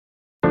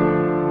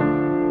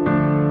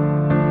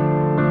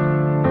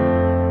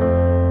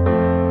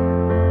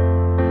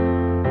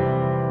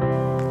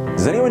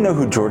anyone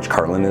know who George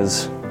Carlin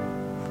is?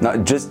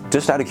 Not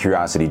just out of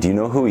curiosity, do you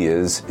know who he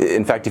is?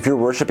 In fact, if you're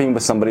worshiping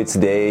with somebody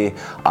today,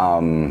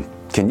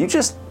 can you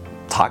just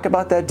talk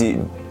about that?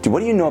 What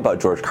do you know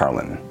about George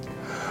Carlin?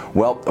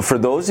 Well, for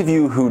those of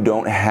you who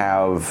don't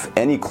have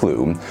any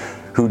clue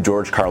who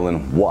George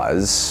Carlin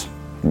was,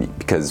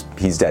 because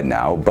he's dead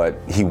now, but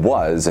he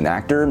was an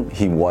actor,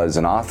 he was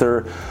an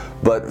author,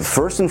 but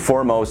first and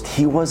foremost,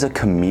 he was a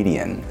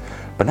comedian.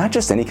 But not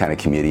just any kind of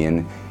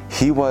comedian,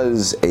 he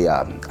was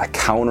a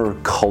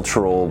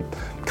counter-cultural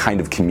kind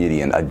of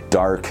comedian, a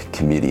dark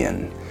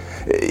comedian.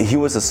 He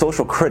was a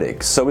social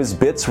critic, so his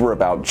bits were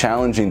about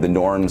challenging the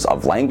norms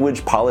of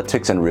language,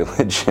 politics, and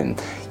religion.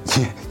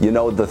 You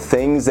know, the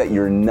things that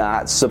you're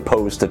not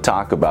supposed to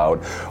talk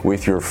about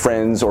with your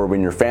friends or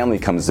when your family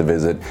comes to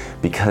visit,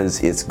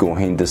 because it's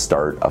going to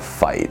start a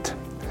fight.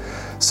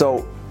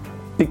 So,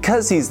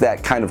 because he's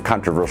that kind of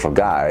controversial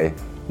guy,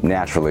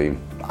 naturally,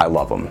 I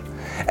love him.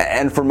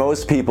 And for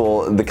most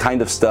people, the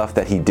kind of stuff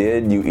that he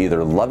did, you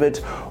either love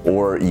it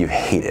or you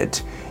hate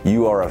it.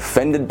 You are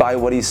offended by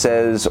what he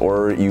says,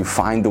 or you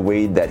find the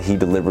way that he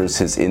delivers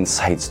his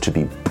insights to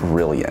be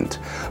brilliant.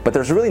 But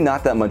there's really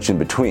not that much in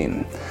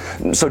between.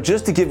 So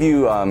just to give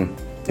you,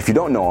 if you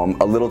don't know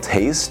him, a little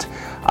taste,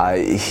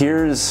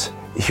 here's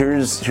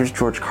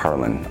George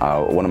Carlin,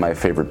 one of my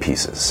favorite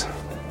pieces.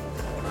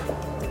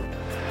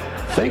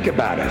 Think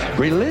about it.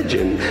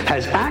 Religion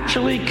has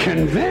actually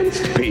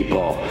convinced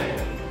people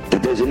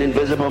that there's an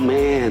invisible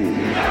man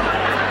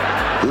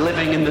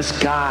living in the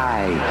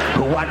sky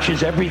who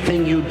watches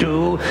everything you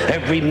do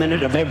every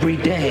minute of every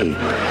day.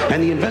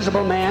 And the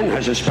invisible man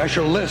has a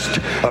special list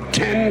of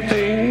 10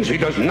 things he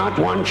does not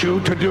want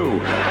you to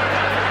do.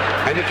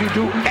 And if you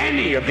do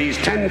any of these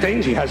 10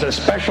 things, he has a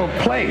special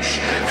place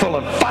full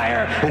of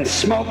fire and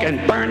smoke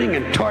and burning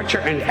and torture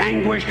and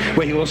anguish,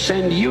 where he will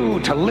send you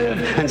to live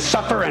and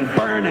suffer and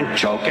burn and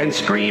choke and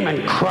scream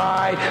and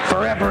cry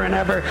forever and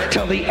ever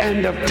till the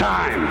end of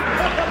time.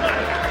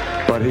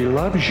 But he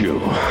loves you.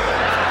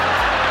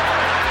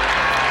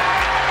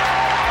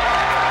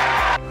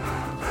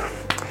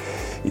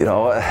 You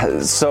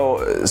know, so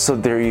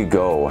there you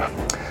go.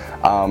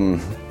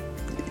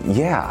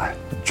 Yeah,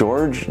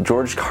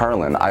 George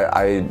Carlin.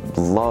 I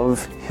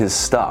love his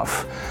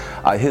stuff.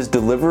 His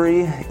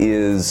delivery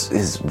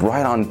is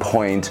right on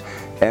point,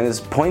 and his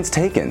point's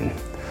taken.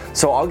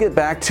 So I'll get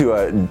back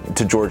to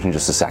George in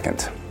just a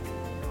second.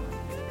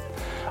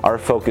 Our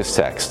focus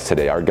text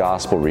today, our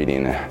gospel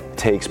reading,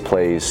 takes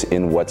place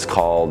in what's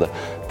called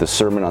the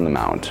Sermon on the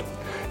Mount.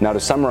 Now, to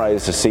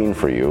summarize the scene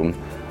for you,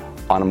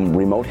 on a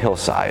remote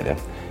hillside,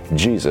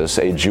 Jesus,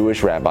 a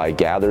Jewish rabbi,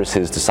 gathers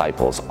his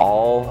disciples,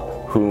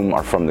 all whom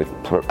are from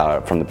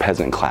the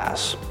peasant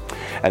class.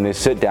 And they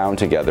sit down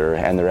together,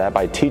 and the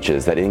rabbi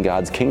teaches that in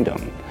God's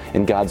kingdom,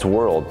 in God's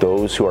world,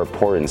 those who are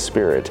poor in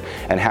spirit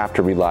and have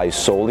to rely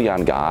solely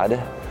on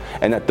God,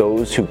 and that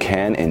those who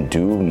can and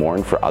do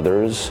mourn for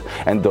others,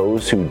 and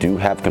those who do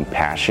have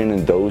compassion,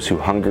 and those who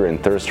hunger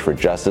and thirst for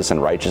justice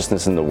and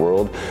righteousness in the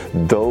world,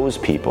 those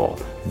people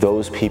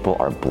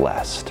are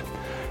blessed,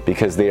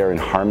 because they are in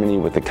harmony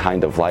with the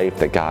kind of life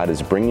that God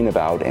is bringing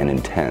about and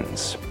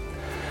intends.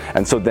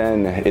 And so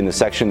then, in the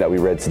section that we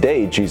read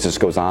today, Jesus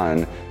goes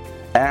on,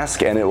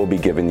 "Ask and it will be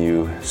given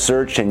you,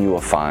 search and you will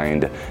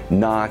find,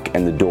 knock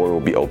and the door will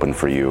be open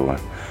for you.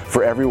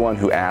 For everyone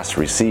who asks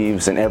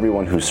receives, and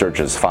everyone who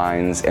searches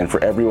finds, and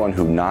for everyone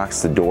who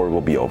knocks the door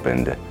will be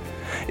opened.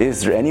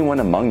 Is there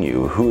anyone among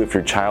you who, if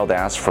your child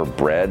asks for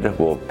bread,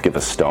 will give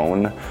a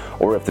stone,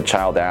 or if the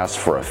child asks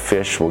for a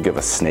fish, will give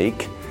a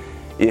snake?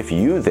 If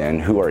you then,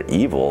 who are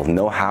evil,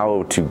 know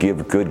how to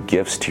give good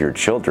gifts to your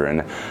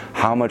children,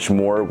 how much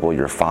more will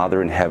your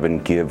Father in heaven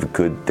give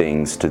good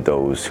things to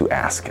those who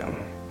ask him?"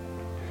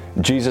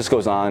 Jesus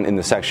goes on in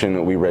the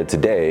section we read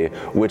today,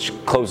 which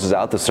closes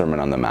out the Sermon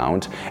on the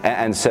Mount,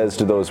 and says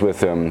to those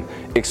with him,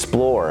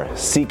 "Explore,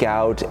 seek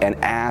out, and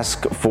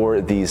ask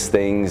for these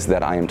things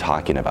that I am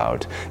talking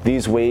about,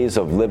 these ways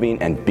of living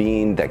and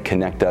being that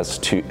connect us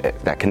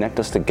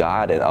to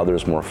God and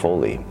others more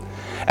fully.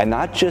 And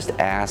not just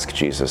ask,"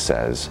 Jesus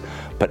says,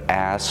 "but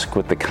ask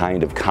with the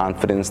kind of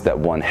confidence that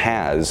one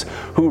has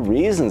who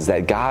reasons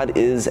that God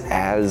is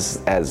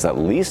as at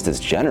least as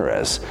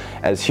generous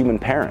as human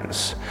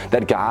parents,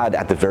 that God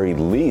at the very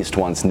least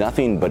wants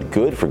nothing but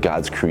good for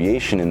God's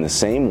creation in the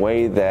same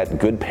way that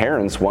good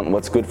parents want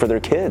what's good for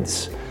their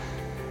kids."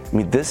 I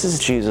mean, this is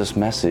Jesus'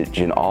 message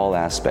in all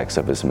aspects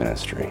of his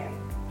ministry.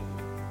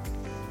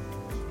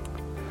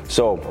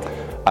 So,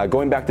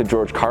 going back to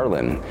George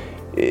Carlin,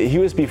 he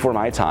was before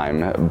my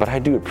time, but I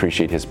do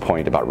appreciate his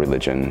point about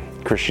religion,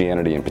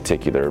 Christianity in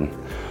particular.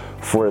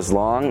 For as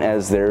long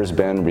as there's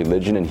been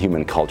religion in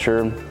human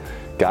culture,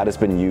 God has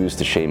been used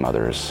to shame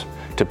others,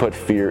 to put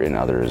fear in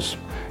others.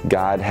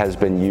 God has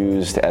been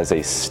used as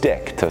a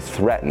stick to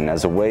threaten,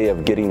 as a way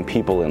of getting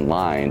people in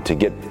line, to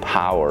get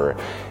power,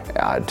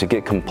 to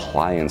get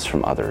compliance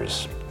from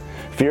others.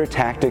 Fear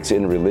tactics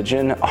in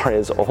religion are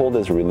as old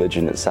as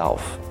religion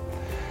itself.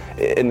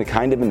 In the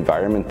kind of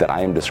environment that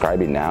I am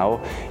describing now,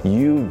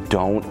 you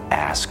don't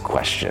ask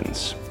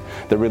questions.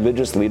 The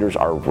religious leaders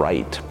are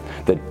right.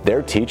 that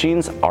their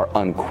teachings are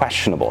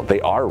unquestionable.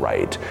 They are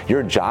right.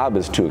 Your job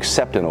is to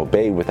accept and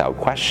obey without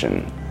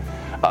question.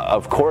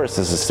 Of course,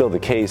 this is still the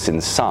case in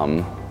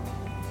some,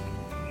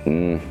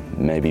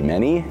 maybe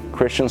many,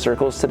 Christian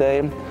circles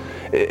today.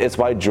 It's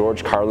why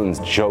George Carlin's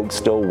joke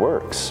still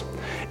works.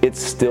 It's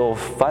still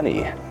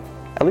funny.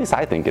 At least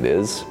I think it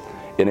is,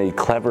 in a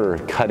clever,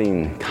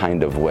 cutting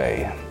kind of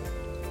way.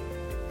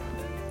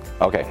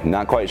 Okay,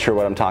 not quite sure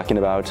what I'm talking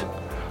about.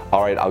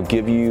 All right, I'll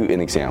give you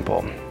an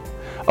example.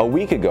 A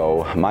week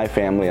ago, my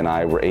family and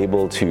I were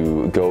able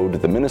to go to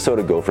the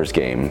Minnesota Gophers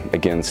game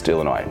against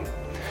Illinois.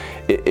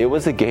 It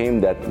was a game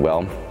that,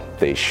 well,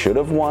 they should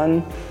have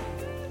won,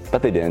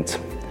 but they didn't.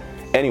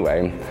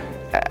 Anyway,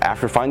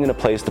 after finding a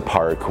place to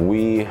park,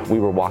 we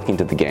were walking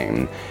to the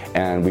game,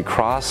 and we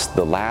crossed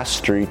the last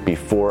street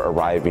before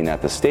arriving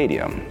at the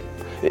stadium.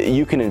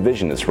 You can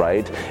envision this,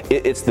 right?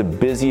 It's the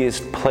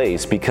busiest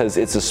place because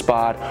it's a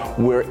spot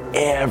where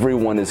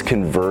everyone is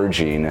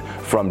converging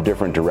from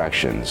different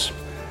directions.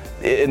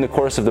 In the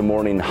course of the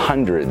morning,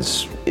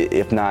 hundreds,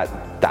 if not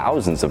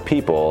thousands of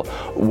people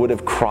would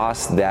have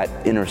crossed that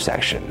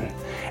intersection.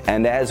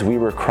 And as we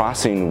were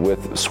crossing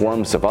with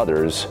swarms of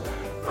others,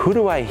 who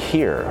do I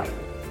hear?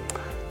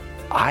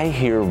 I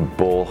hear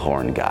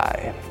Bullhorn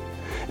Guy.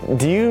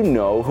 Do you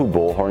know who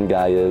Bullhorn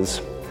Guy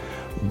is?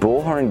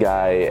 Bullhorn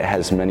Guy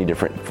has many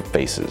different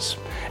faces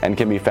and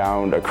can be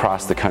found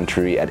across the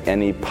country at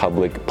any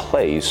public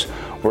place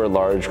where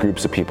large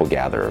groups of people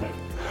gather.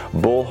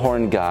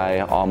 Bullhorn Guy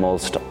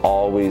almost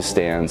always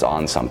stands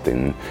on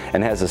something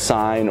and has a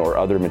sign or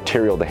other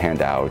material to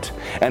hand out.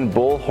 And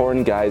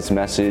Bullhorn Guy's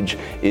message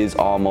is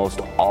almost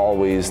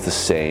always the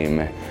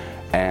same.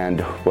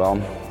 And, well,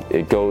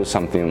 it goes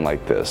something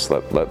like this.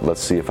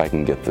 Let's see if I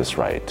can get this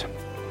right.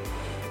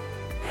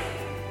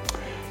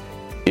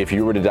 If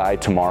you were to die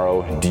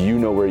tomorrow, do you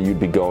know where you'd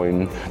be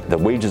going? The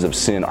wages of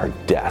sin are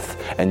death,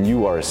 and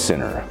you are a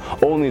sinner.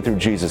 Only through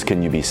Jesus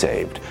can you be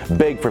saved.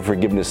 Beg for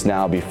forgiveness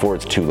now before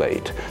it's too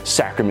late.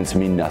 Sacraments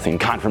mean nothing.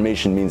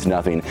 Confirmation means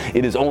nothing.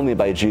 It is only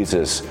by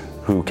Jesus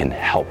who can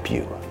help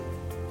you.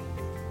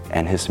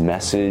 And his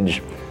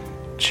message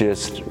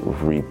just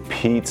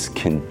repeats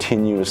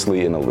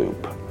continuously in a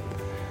loop.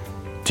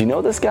 Do you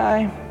know this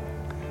guy?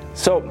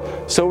 So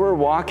we're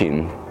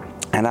walking,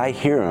 and I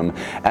hear him,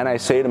 and I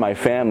say to my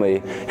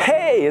family,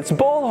 "Hey, it's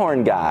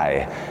Bullhorn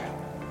Guy."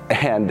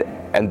 And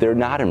they're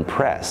not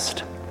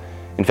impressed.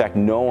 In fact,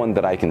 no one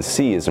that I can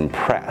see is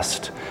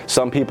impressed.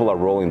 Some people are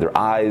rolling their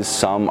eyes,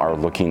 some are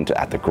looking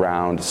at the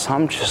ground,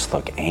 some just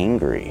look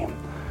angry.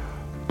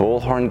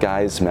 Bullhorn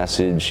Guy's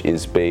message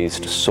is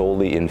based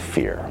solely in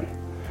fear,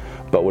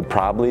 but would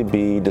probably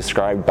be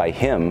described by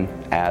him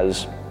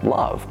as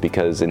love,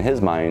 because in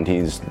his mind,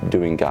 he's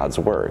doing God's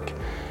work.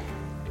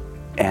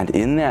 And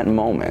in that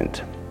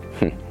moment,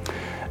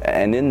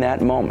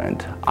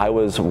 I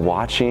was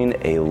watching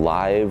a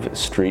live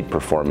street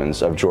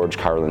performance of George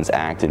Carlin's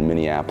act in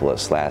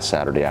Minneapolis last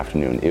Saturday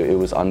afternoon. It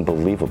was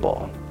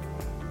unbelievable.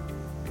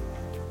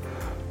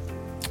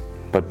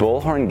 But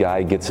Bullhorn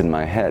Guy gets in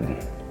my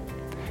head.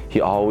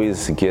 He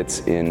always gets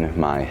in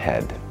my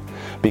head.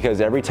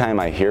 Because every time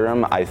I hear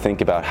him, I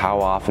think about how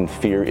often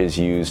fear is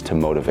used to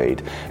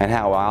motivate, and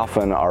how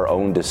often our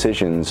own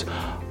decisions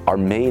are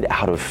made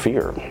out of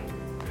fear.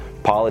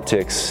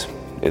 Politics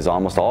is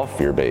almost all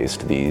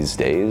fear-based these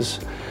days,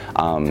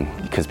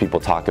 because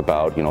people talk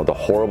about, the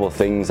horrible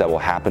things that will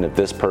happen if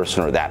this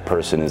person or that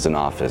person is in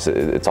office.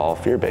 It's all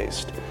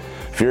fear-based.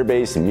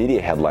 Fear-based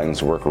media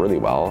headlines work really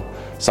well.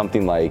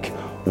 Something like,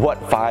 "What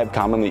 5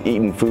 commonly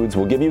eaten foods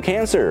will give you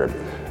cancer?"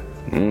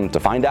 To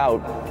find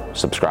out,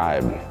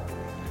 subscribe.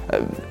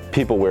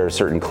 People wear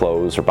certain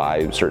clothes or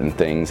buy certain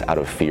things out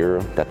of fear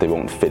that they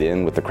won't fit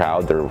in with the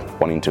crowd they're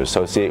wanting to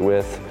associate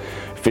with.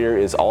 Fear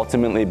is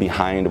ultimately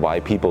behind why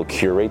people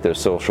curate their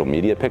social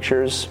media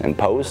pictures and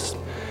posts.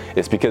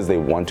 It's because they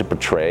want to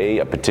portray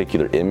a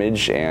particular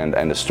image and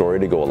a story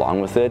to go along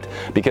with it.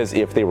 Because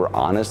if they were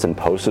honest and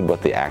posted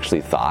what they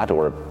actually thought,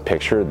 or a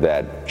picture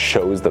that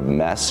shows the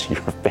mess your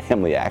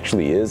family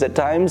actually is at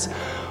times,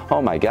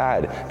 oh my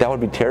God, that would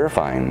be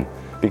terrifying,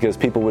 because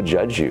people would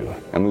judge you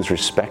and lose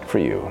respect for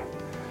you.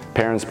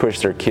 Parents push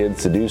their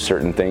kids to do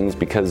certain things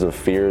because of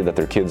fear that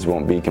their kids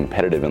won't be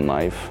competitive in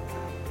life.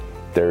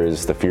 There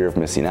is the fear of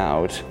missing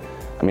out.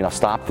 I'll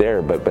stop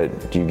there,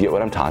 but do you get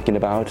what I'm talking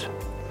about?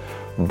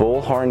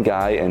 Bullhorn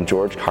Guy and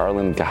George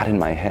Carlin got in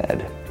my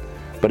head.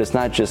 But it's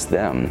not just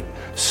them.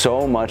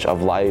 So much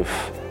of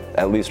life,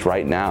 at least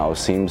right now,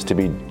 seems to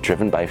be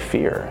driven by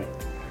fear.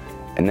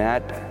 And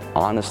that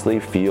honestly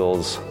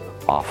feels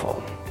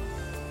awful.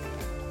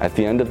 At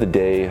the end of the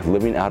day,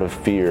 living out of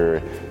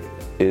fear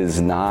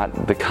is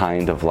not the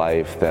kind of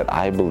life that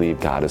I believe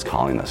God is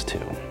calling us to.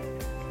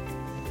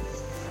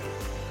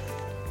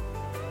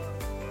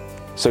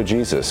 So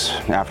Jesus,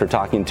 after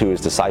talking to his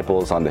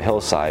disciples on the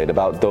hillside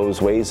about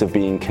those ways of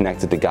being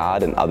connected to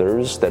God and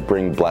others that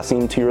bring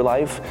blessing to your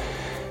life,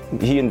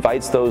 he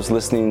invites those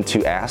listening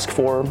to ask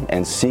for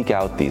and seek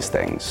out these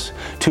things,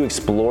 to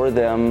explore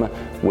them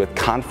with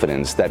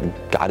confidence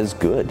that God is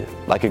good,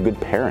 like a good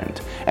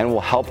parent, and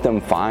will help them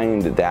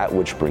find that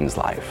which brings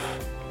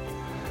life.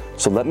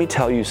 So let me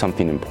tell you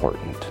something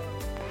important.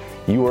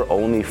 You are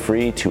only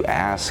free to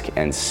ask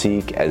and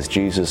seek as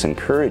Jesus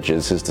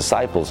encourages his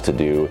disciples to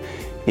do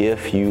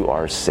if you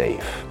are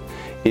safe,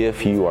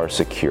 if you are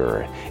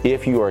secure,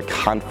 if you are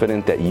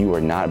confident that you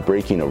are not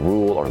breaking a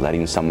rule or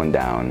letting someone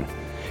down.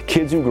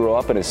 Kids who grow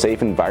up in a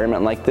safe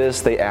environment like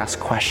this, they ask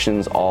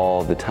questions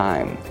all the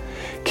time.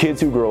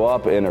 Kids who grow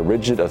up in a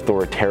rigid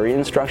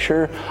authoritarian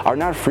structure are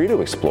not free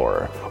to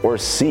explore or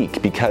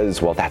seek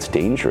because, well, that's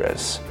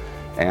dangerous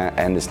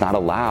and it's not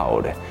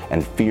allowed,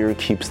 and fear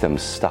keeps them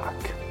stuck.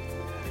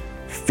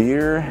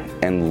 Fear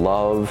and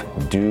love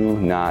do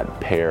not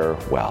pair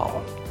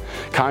well.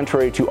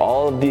 Contrary to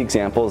all of the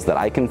examples that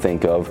I can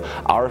think of,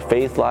 our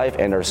faith life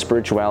and our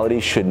spirituality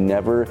should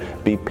never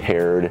be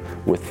paired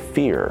with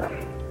fear.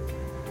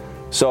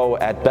 So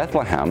at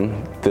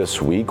Bethlehem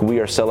this week, we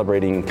are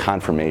celebrating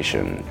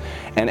confirmation.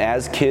 And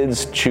as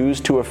kids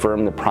choose to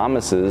affirm the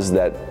promises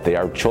that they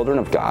are children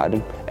of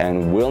God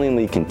and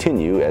willingly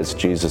continue, as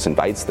Jesus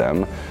invites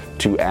them,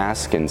 to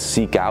ask and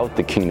seek out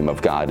the kingdom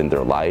of God in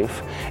their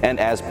life, and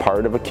as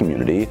part of a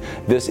community,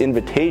 this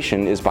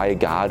invitation is by a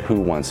God who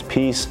wants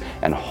peace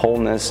and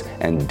wholeness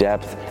and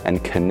depth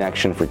and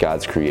connection for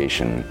God's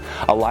creation.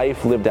 A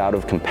life lived out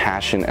of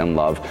compassion and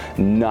love,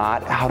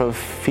 not out of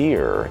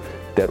fear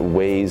that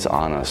weighs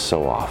on us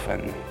so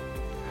often.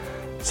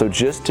 So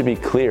just to be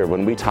clear,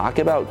 when we talk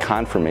about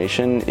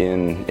confirmation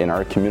in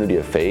our community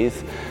of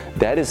faith,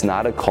 that is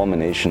not a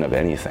culmination of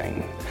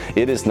anything.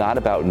 It is not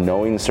about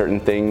knowing certain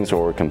things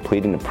or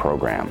completing a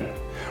program.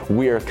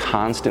 We are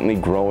constantly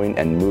growing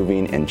and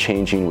moving and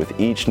changing with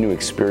each new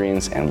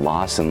experience and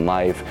loss in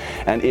life.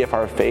 And if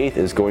our faith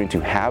is going to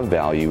have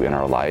value in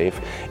our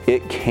life,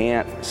 it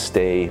can't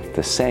stay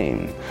the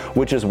same,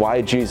 which is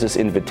why Jesus'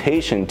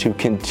 invitation to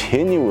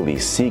continually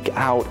seek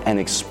out and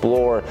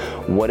explore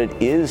what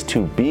it is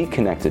to be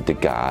connected to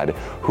God,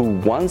 who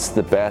wants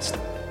the best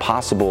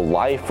possible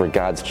life for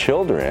God's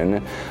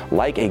children,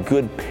 like a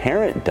good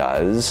parent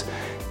does.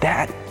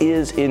 That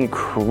is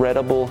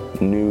incredible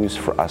news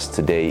for us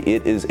today.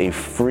 It is a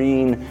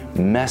freeing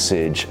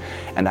message,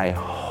 and I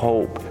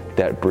hope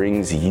that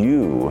brings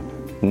you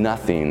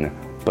nothing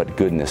but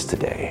goodness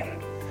today.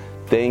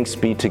 Thanks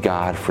be to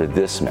God for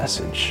this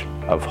message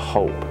of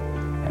hope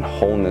and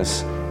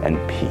wholeness and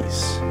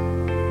peace.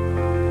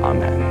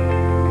 Amen.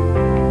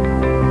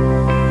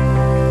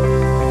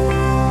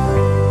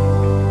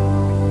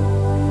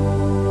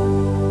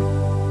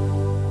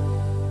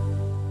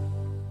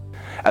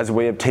 As a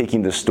way of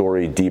taking the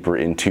story deeper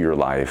into your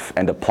life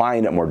and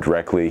applying it more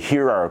directly,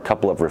 here are a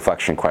couple of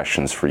reflection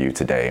questions for you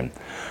today.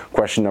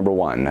 Question number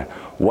 1,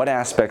 what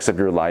aspects of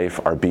your life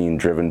are being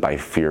driven by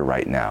fear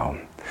right now?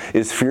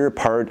 Is fear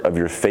part of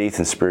your faith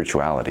and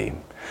spirituality?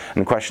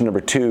 And question number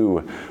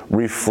 2,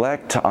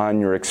 reflect on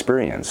your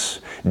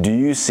experience. Do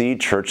you see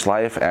church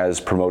life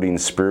as promoting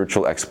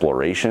spiritual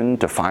exploration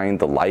to find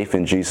the life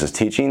in Jesus'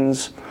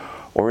 teachings?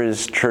 Or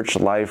is church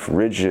life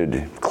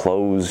rigid,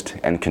 closed,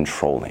 and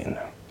controlling?